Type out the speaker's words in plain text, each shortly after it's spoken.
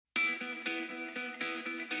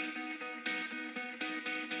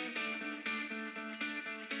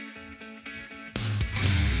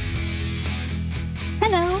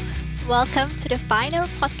welcome to the final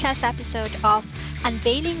podcast episode of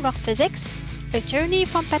Unveiling Rock Physics, a journey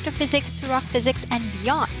from petrophysics to rock physics and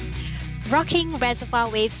beyond, Rocking Reservoir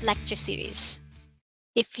Waves lecture series.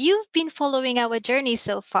 If you've been following our journey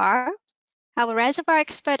so far, our reservoir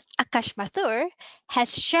expert Akash Mathur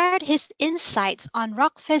has shared his insights on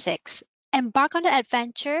rock physics. Embark on the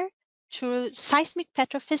adventure through seismic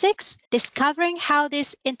petrophysics, discovering how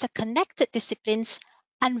these interconnected disciplines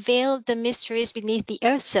unveil the mysteries beneath the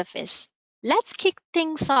Earth's surface. Let's kick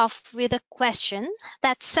things off with a question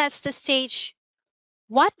that sets the stage.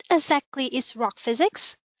 What exactly is rock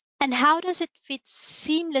physics? And how does it fit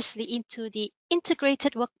seamlessly into the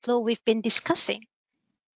integrated workflow we've been discussing?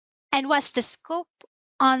 And what's the scope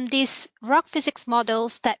on these rock physics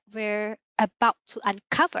models that we're about to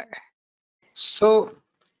uncover? So,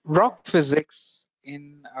 rock physics,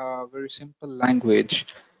 in a very simple language,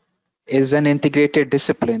 is an integrated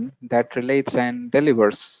discipline that relates and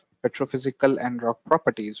delivers petrophysical and rock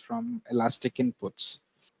properties from elastic inputs.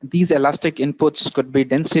 These elastic inputs could be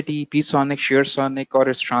density, P sonic, shear sonic, or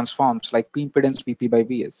its transforms like P impedance, Vp by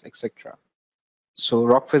Vs, etc. So,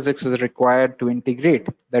 rock physics is required to integrate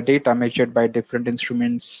the data measured by different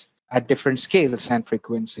instruments at different scales and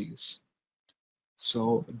frequencies.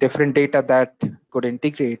 So different data that could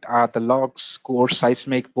integrate are the logs, core,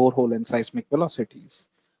 seismic, borehole, and seismic velocities.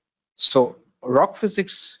 So rock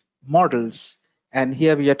physics models, and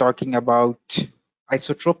here we are talking about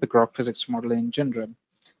isotropic rock physics model in general,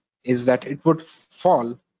 is that it would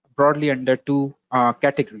fall broadly under two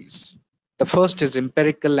categories. The first is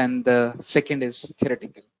empirical and the second is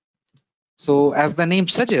theoretical. So as the name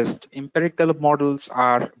suggests, empirical models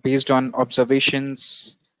are based on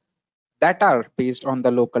observations that are based on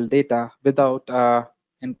the local data without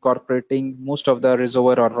incorporating most of the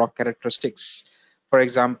reservoir or rock characteristics. For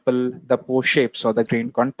example, the pore shapes or the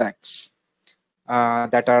grain contacts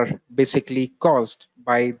that are basically caused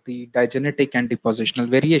by the diagenetic and depositional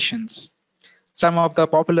variations. Some of the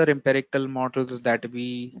popular empirical models that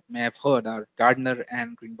we may have heard are Gardner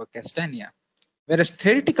and Greenberg-Castagna, whereas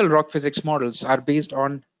theoretical rock physics models are based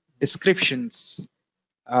on descriptions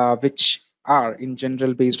which are in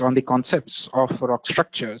general based on the concepts of rock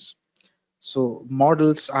structures. So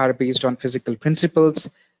models are based on physical principles.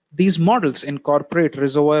 These models incorporate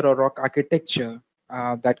reservoir or rock architecture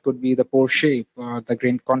that could be the pore shape, the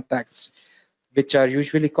grain contacts, which are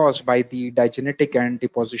usually caused by the diagenetic and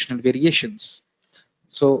depositional variations.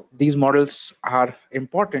 So these models are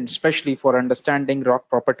important, especially for understanding rock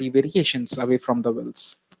property variations away from the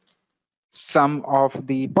wells. Some of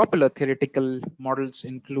the popular theoretical models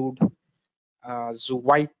include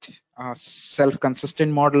White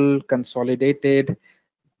self-consistent model, consolidated,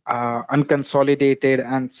 unconsolidated,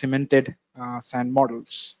 and cemented sand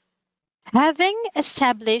models. Having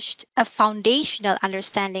established a foundational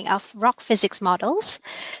understanding of rock physics models,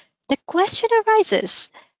 the question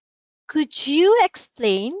arises, could you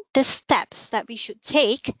explain the steps that we should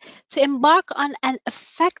take to embark on an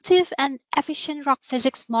effective and efficient rock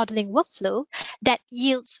physics modeling workflow that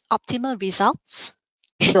yields optimal results?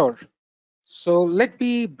 Sure. So let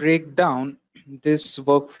me break down this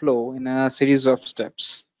workflow in a series of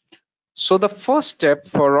steps. So the first step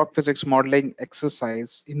for rock physics modeling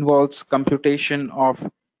exercise involves computation of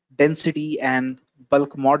density and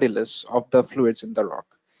bulk modulus of the fluids in the rock.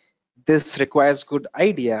 This requires good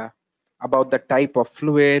idea about the type of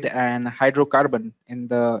fluid and hydrocarbon in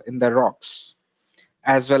the rocks,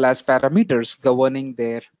 as well as parameters governing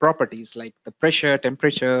their properties like the pressure,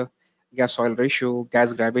 temperature, gas oil ratio,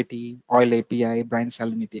 gas gravity, oil API, brine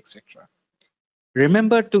salinity, etc.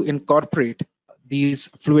 Remember to incorporate these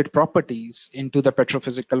fluid properties into the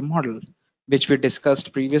petrophysical model, which we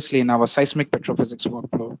discussed previously in our seismic petrophysics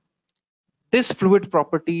workflow. This fluid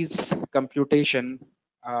properties computation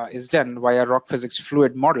is done via rock physics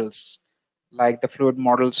fluid models, like the fluid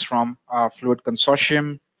models from Fluid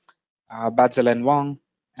Consortium, Batzel and Wang,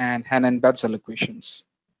 and Hannan-Batzel equations.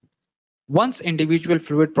 Once individual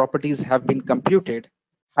fluid properties have been computed,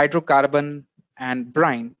 hydrocarbon and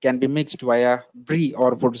brine can be mixed via Brie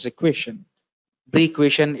or Woods equation. Brie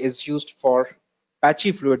equation is used for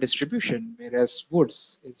patchy fluid distribution, whereas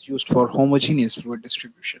Woods is used for homogeneous fluid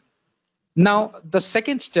distribution. Now, the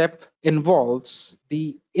second step involves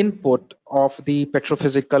the input of the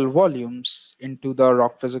petrophysical volumes into the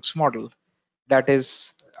rock physics model, that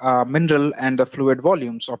is, mineral and the fluid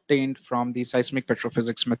volumes obtained from the seismic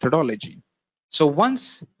petrophysics methodology. So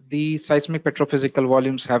once the seismic petrophysical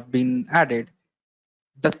volumes have been added,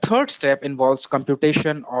 the third step involves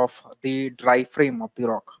computation of the dry frame of the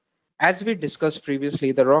rock. As we discussed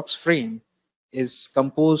previously, the rock's frame is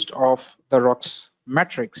composed of the rock's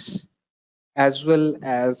matrix, as well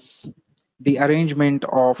as the arrangement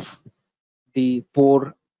of the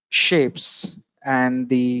pore shapes and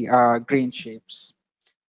the grain shapes.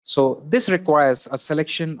 So this requires a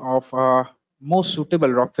selection of most suitable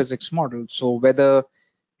rock physics model. So whether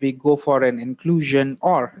we go for an inclusion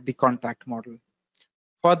or the contact model.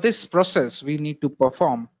 For this process, we need to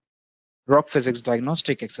perform rock physics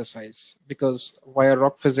diagnostic exercise, because via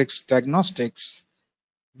rock physics diagnostics,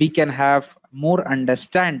 we can have more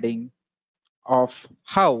understanding of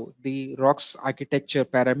how the rock's architecture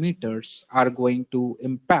parameters are going to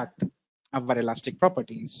impact our elastic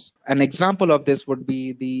properties. An example of this would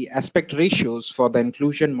be the aspect ratios for the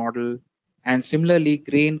inclusion model, and similarly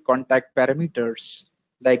grain contact parameters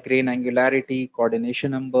like grain angularity,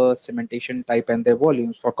 coordination number, cementation type, and their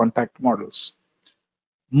volumes for contact models.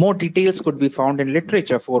 More details could be found in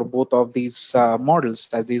literature for both of these models,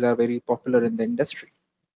 as these are very popular in the industry.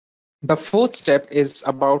 The fourth step is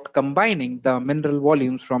about combining the mineral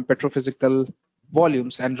volumes from petrophysical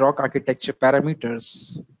volumes and rock architecture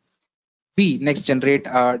parameters. We next generate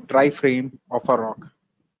a dry frame of a rock.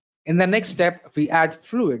 In the next step, we add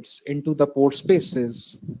fluids into the pore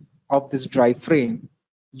spaces of this dry frame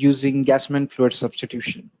using Gassman fluid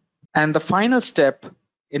substitution. And the final step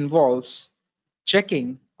involves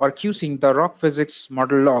checking or QCing the rock physics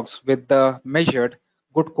model logs with the measured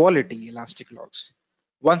good quality elastic logs.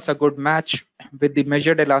 Once a good match with the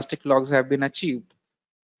measured elastic logs have been achieved,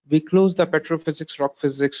 we close the petrophysics rock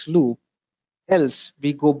physics loop. Else,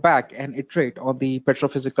 we go back and iterate on the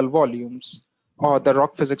petrophysical volumes or the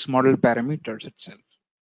rock physics model parameters itself.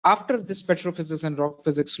 After this petrophysics and rock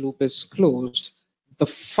physics loop is closed, the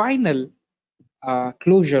final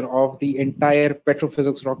closure of the entire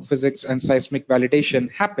petrophysics, rock physics, and seismic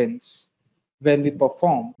validation happens when we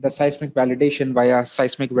perform the seismic validation via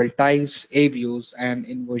seismic well ties, AVUs, and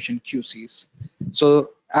inversion QCs.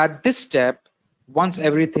 So at this step, once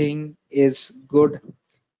everything is good,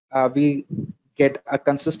 we get a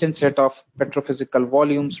consistent set of petrophysical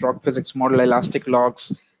volumes, rock physics model elastic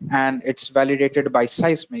logs, and it's validated by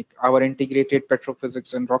seismic. Our integrated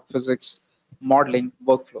petrophysics and rock physics modeling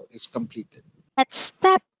workflow is completed. At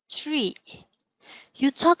step 3,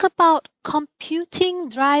 you talk about computing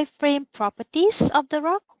dry frame properties of the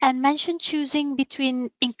rock and mention choosing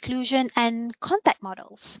between inclusion and contact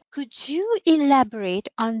models. Could you elaborate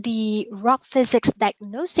on the rock physics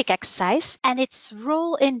diagnostic exercise and its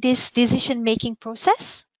role in this decision-making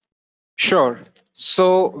process? Sure.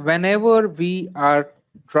 So whenever we are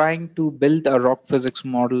trying to build a rock physics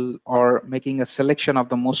model or making a selection of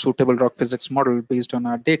the most suitable rock physics model based on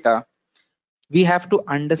our data, we have to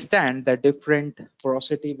understand the different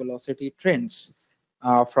porosity velocity trends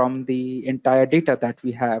from the entire data that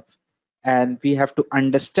we have. And we have to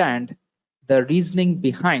understand the reasoning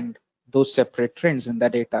behind those separate trends in the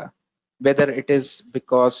data, whether it is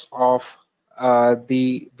because of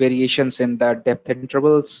the variations in the depth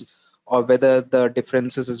intervals, or whether the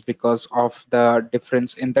differences is because of the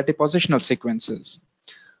difference in the depositional sequences.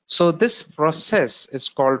 So this process is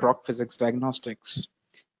called rock physics diagnostics.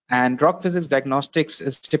 And rock physics diagnostics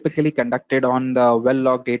is typically conducted on the well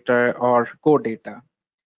log data or core data.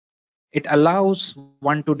 It allows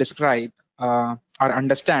one to describe or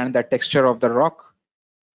understand the texture of the rock,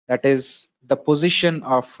 that is, the position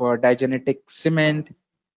of diagenetic cement,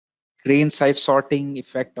 grain size sorting,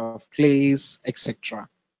 effect of clays, etc.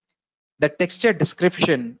 The texture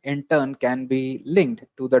description, in turn, can be linked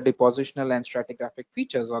to the depositional and stratigraphic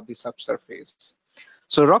features of the subsurface.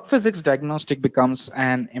 So rock physics diagnostic becomes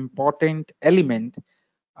an important element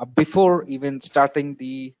before even starting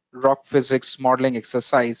the rock physics modeling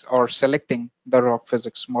exercise or selecting the rock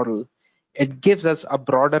physics model. It gives us a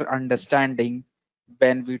broader understanding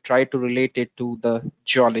when we try to relate it to the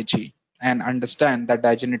geology and understand the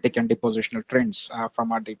diagenetic and depositional trends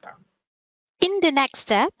from our data. In the next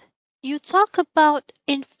step, you talk about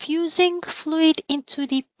infusing fluid into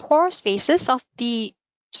the pore spaces of the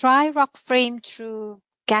dry rock frame through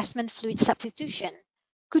Gassman fluid substitution.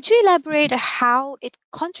 Could you elaborate how it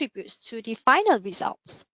contributes to the final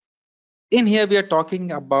results? In here, we are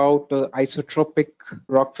talking about isotropic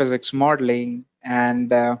rock physics modeling, and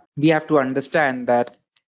we have to understand that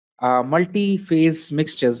multi-phase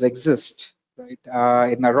mixtures exist, right,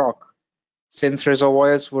 in a rock, since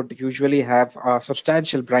reservoirs would usually have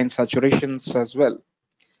substantial brine saturations as well.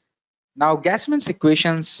 Now, Gassman's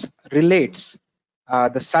equations relates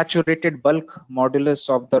the saturated bulk modulus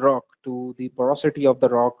of the rock to the porosity of the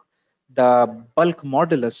rock, the bulk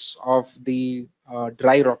modulus of the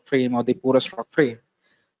dry rock frame or the porous rock frame,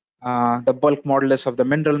 the bulk modulus of the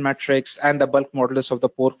mineral matrix, and the bulk modulus of the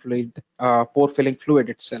pore filling fluid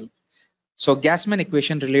itself. So Gassman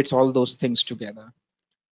equation relates all those things together.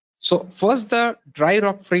 So first, the dry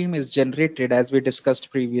rock frame is generated as we discussed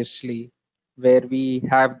previously, where we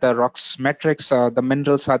have the rocks metrics, the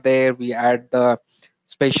minerals are there, we add the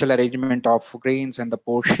spatial arrangement of grains and the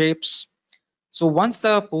pore shapes. So once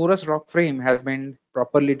the porous rock frame has been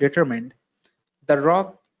properly determined, the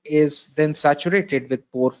rock is then saturated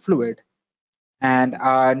with pore fluid and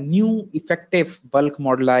a new effective bulk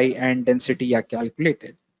moduli and density are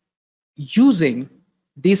calculated. Using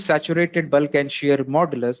these saturated bulk and shear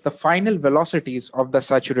modulus, the final velocities of the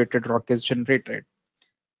saturated rock is generated.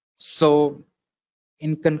 So,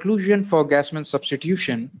 in conclusion, for Gassman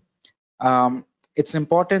substitution, it's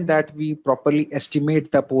important that we properly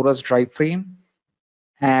estimate the porous dry frame,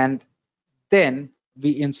 and then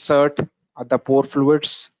we insert the pore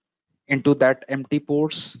fluids into that empty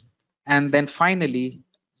pores, and then finally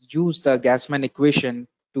use the Gassman equation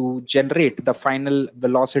to generate the final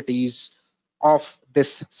velocities of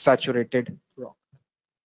this saturated rock.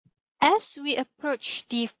 As we approach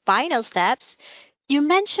the final steps, you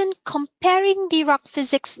mentioned comparing the rock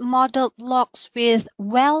physics model logs with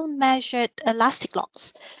well measured elastic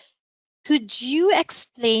logs. Could you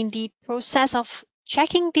explain the process of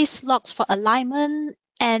checking these logs for alignment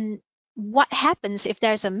and what happens if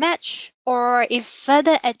there's a match or if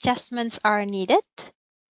further adjustments are needed?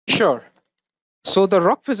 Sure. So the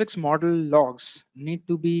rock physics model logs need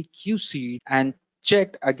to be QC'd and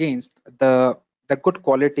checked against the good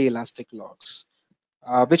quality elastic logs,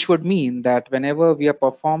 which would mean that whenever we are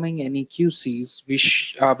performing any QCs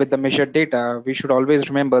with the measured data, we should always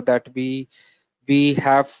remember that we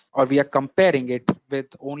have or we are comparing it with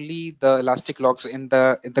only the elastic logs in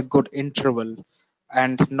the good interval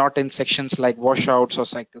and not in sections like washouts or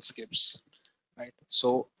cycle skips, right?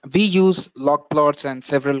 So we use log plots and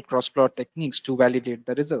several cross plot techniques to validate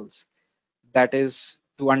the results. That is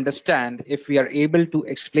to understand if we are able to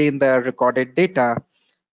explain the recorded data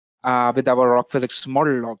with our rock physics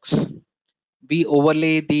model logs. We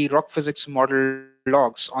overlay the rock physics model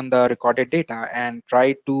logs on the recorded data and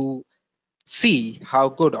try to see how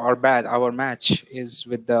good or bad our match is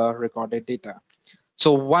with the recorded data.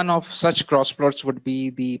 So one of such cross plots would be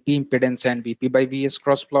the P impedance and VP by VS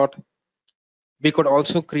cross plot. We could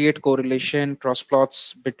also create correlation cross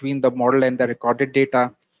plots between the model and the recorded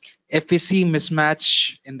data. If we see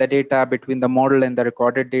mismatch in the data between the model and the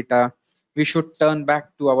recorded data, we should turn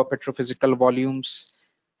back to our petrophysical volumes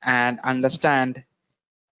and understand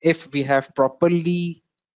if we have properly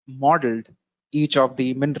modeled each of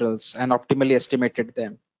the minerals and optimally estimated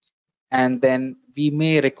them. And then we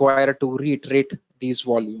may require to reiterate these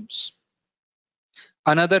volumes.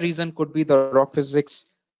 Another reason could be the rock physics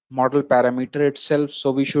model parameter itself.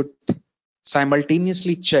 So we should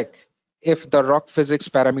simultaneously check if the rock physics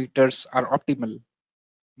parameters are optimal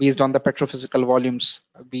based on the petrophysical volumes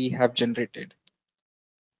we have generated.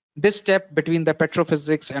 This step between the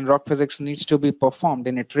petrophysics and rock physics needs to be performed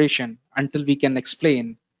in iteration until we can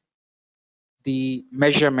explain the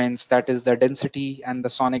measurements, that is the density and the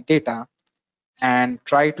sonic data, and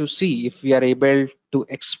try to see if we are able to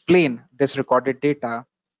explain this recorded data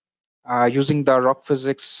using the rock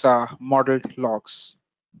physics modeled logs.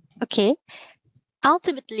 Okay.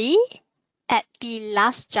 Ultimately, at the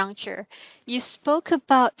last juncture, you spoke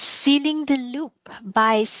about sealing the loop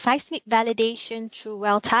by seismic validation through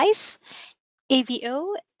well ties,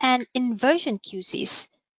 AVO, and inversion QCs.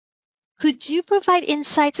 Could you provide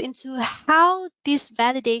insights into how this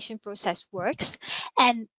validation process works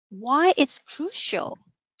and why it's crucial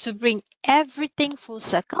to bring everything full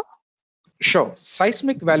circle? Sure,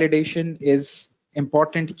 seismic validation is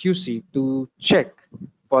important QC to check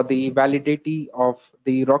for the validity of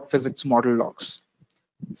the rock physics model logs.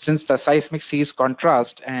 Since the seismic sees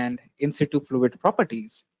contrast and in situ fluid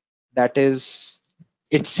properties, that is,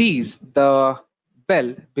 it sees the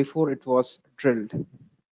well before it was drilled.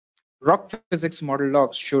 Rock physics model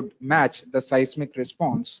logs should match the seismic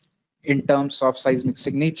response in terms of seismic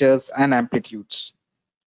signatures and amplitudes.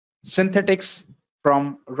 Synthetics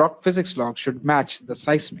from rock physics logs should match the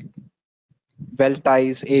seismic. Well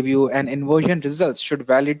ties, AVU, and inversion results should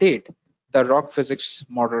validate the rock physics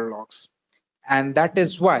model logs. And that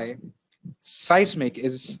is why seismic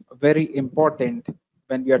is very important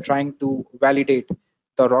when we are trying to validate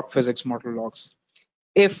the rock physics model logs.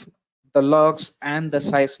 If the logs and the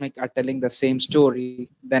seismic are telling the same story,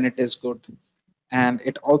 then it is good. And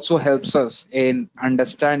it also helps us in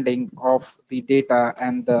understanding of the data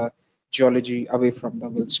and the geology away from the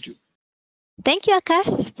wells too. Thank you,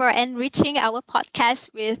 Akash, for enriching our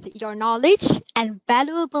podcast with your knowledge and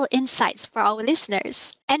valuable insights for our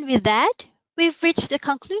listeners. And with that, we've reached the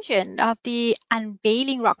conclusion of the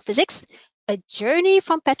Unveiling Rock Physics a journey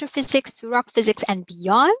from petrophysics to rock physics and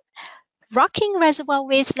beyond, Rocking Reservoir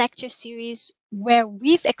Waves lecture series where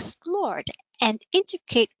we've explored an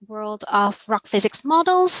intricate world of rock physics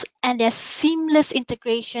models and their seamless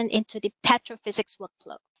integration into the petrophysics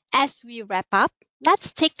workflow. As we wrap up,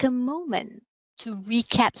 let's take a moment to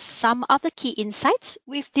recap some of the key insights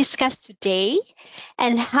we've discussed today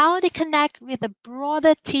and how they connect with the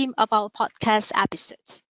broader theme of our podcast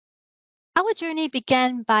episodes. Our journey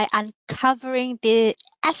began by uncovering the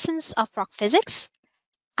essence of rock physics,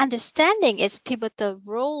 understanding its pivotal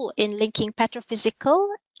role in linking petrophysical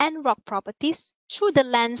and rock properties through the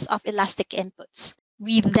lens of elastic inputs.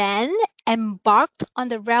 We then embarked on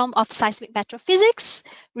the realm of seismic petrophysics,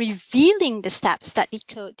 revealing the steps that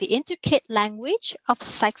decode the intricate language of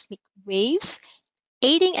seismic waves,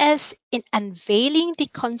 aiding us in unveiling the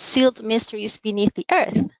concealed mysteries beneath the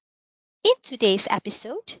earth. In today's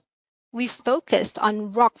episode, we focused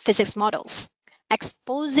on rock physics models,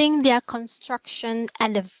 exposing their construction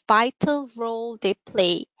and the vital role they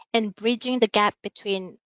play in bridging the gap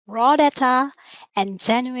between raw data and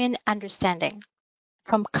genuine understanding.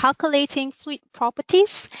 From calculating fluid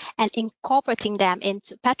properties and incorporating them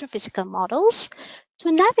into petrophysical models,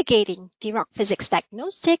 to navigating the rock physics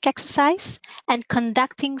diagnostic exercise and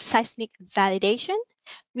conducting seismic validation,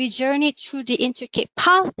 we journeyed through the intricate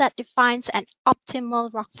path that defines an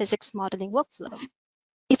optimal rock physics modeling workflow.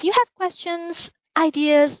 If you have questions,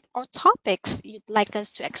 ideas, or topics you'd like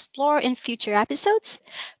us to explore in future episodes,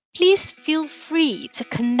 please feel free to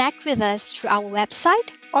connect with us through our website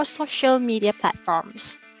or social media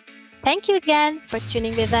platforms. Thank you again for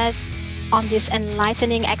tuning with us on this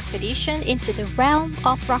enlightening expedition into the realm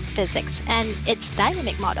of rock physics and its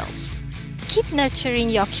dynamic models. Keep nurturing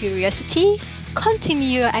your curiosity,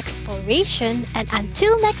 continue your exploration, and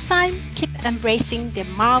until next time, keep embracing the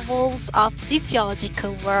marvels of the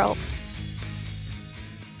geological world.